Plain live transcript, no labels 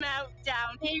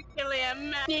nuclear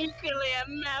meltdown, nuclear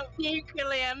meltdown,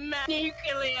 nuclear melt,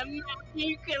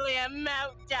 nuclear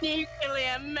melt,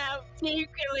 nuclear melt,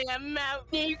 nuclear melt,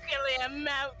 nuclear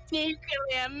melt,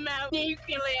 nuclear melt,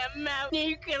 nuclear melt,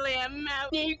 nuclear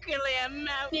melt, nuclear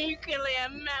melt, nuclear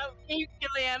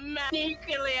melt,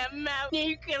 nuclear melt,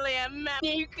 nuclear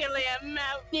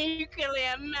melt,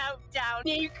 nuclear meltdown,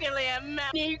 nuclear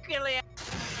melt, nuclear.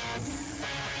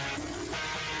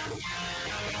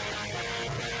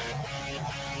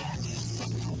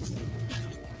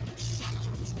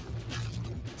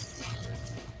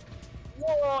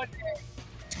 Warning.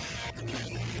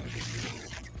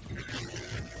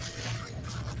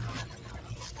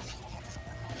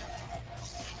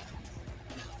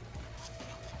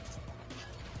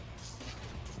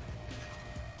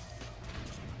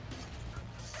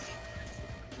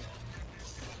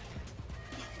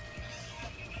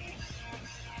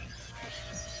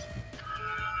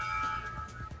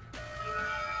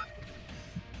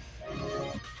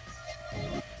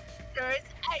 There's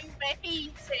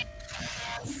overheating.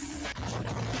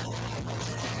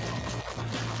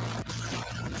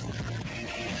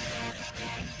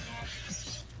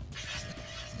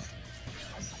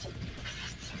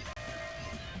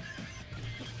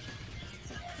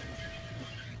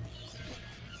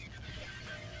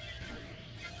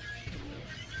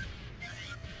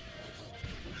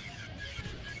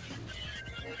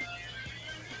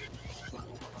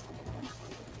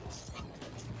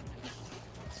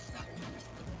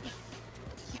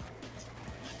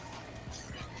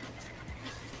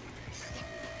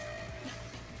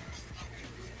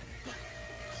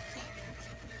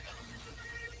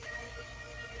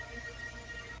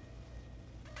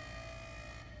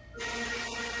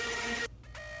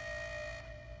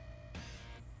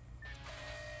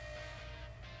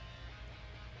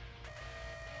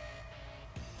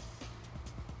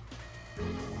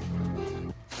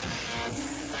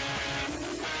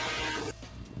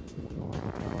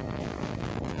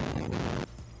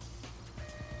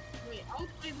 Wait, I'll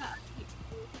play that.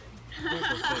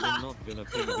 Porter said I'm not gonna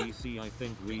ping DC, I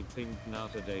think we pinged now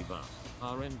today, but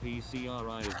our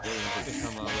NPCRI is going to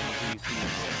become our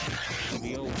NPC.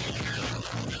 The old which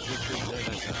is their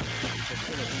better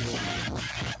facility will be,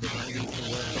 but I need to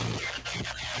work on it.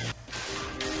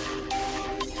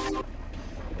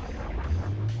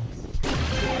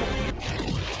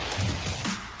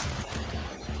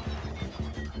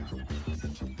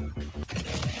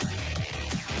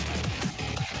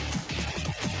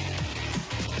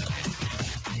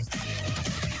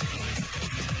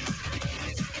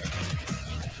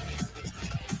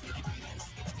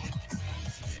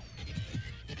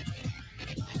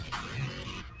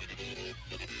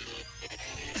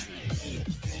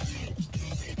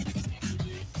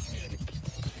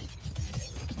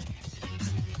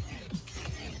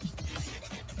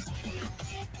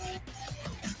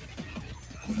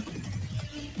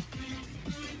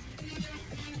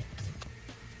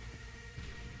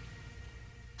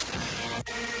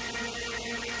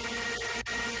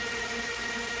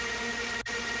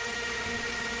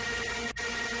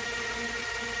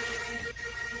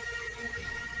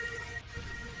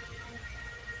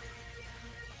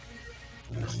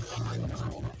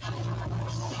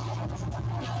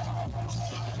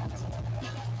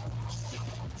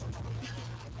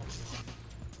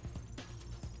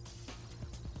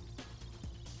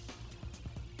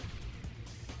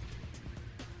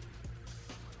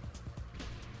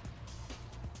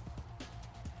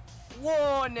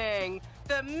 Warning!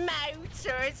 The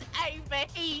motor's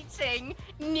overheating!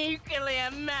 Nuclear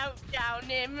meltdown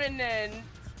imminent!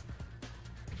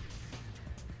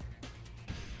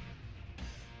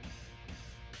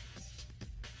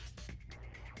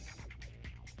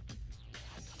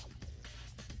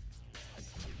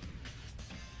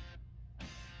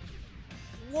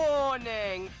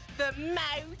 Warning! The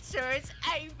motor's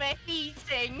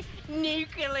overheating!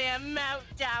 Nuclear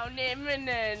meltdown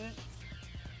imminent!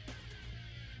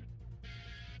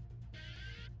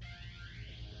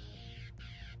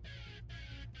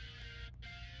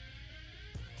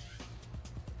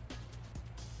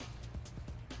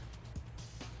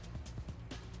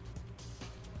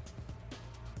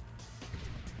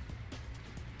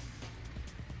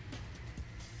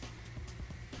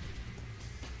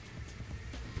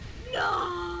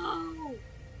 No!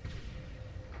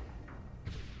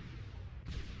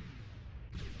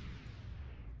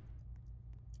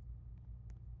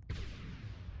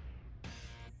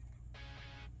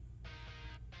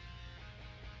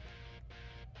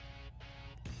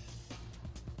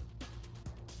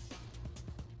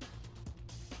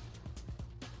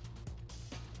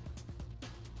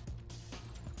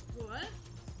 What?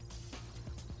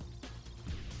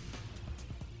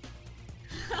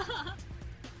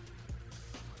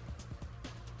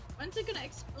 it gonna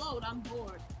explode? I'm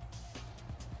bored.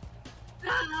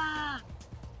 Ah!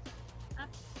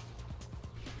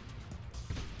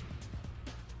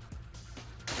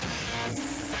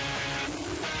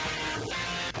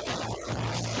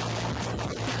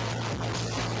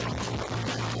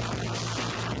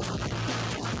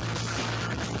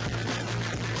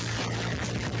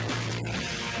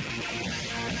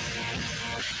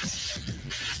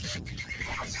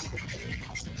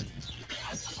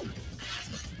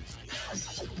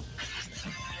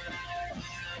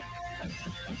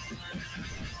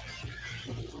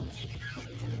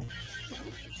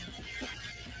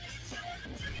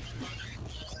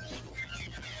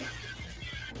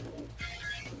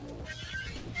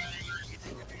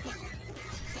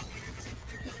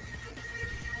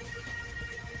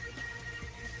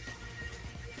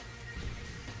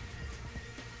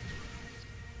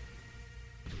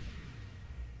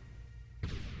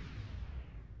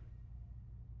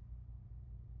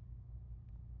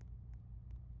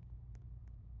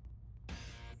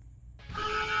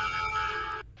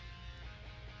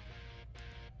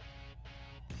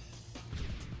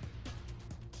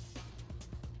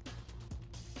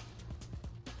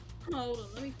 Hold on,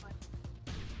 let me find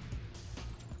it.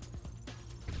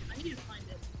 I need to find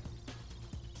it.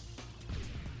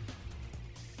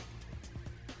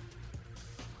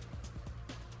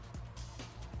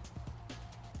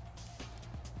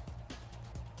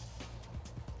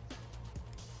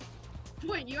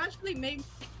 Wait, you actually made me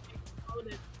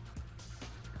exploded.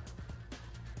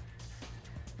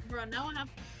 Bro, now I have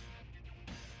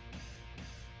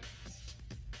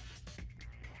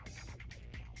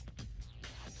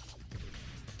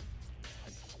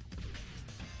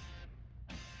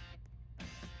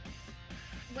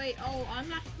Wait, oh,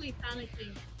 I'm actually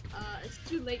panicking. It's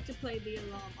too late to play the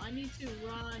alarm. I need to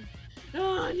run.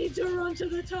 Oh, I need to run to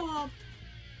the top!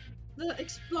 The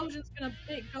explosion's gonna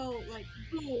go, like,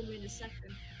 boom in a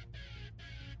second.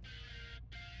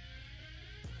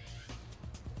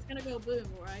 It's gonna go boom,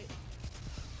 right?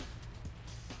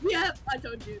 Yep, I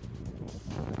told you.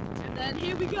 And then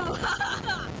here we go!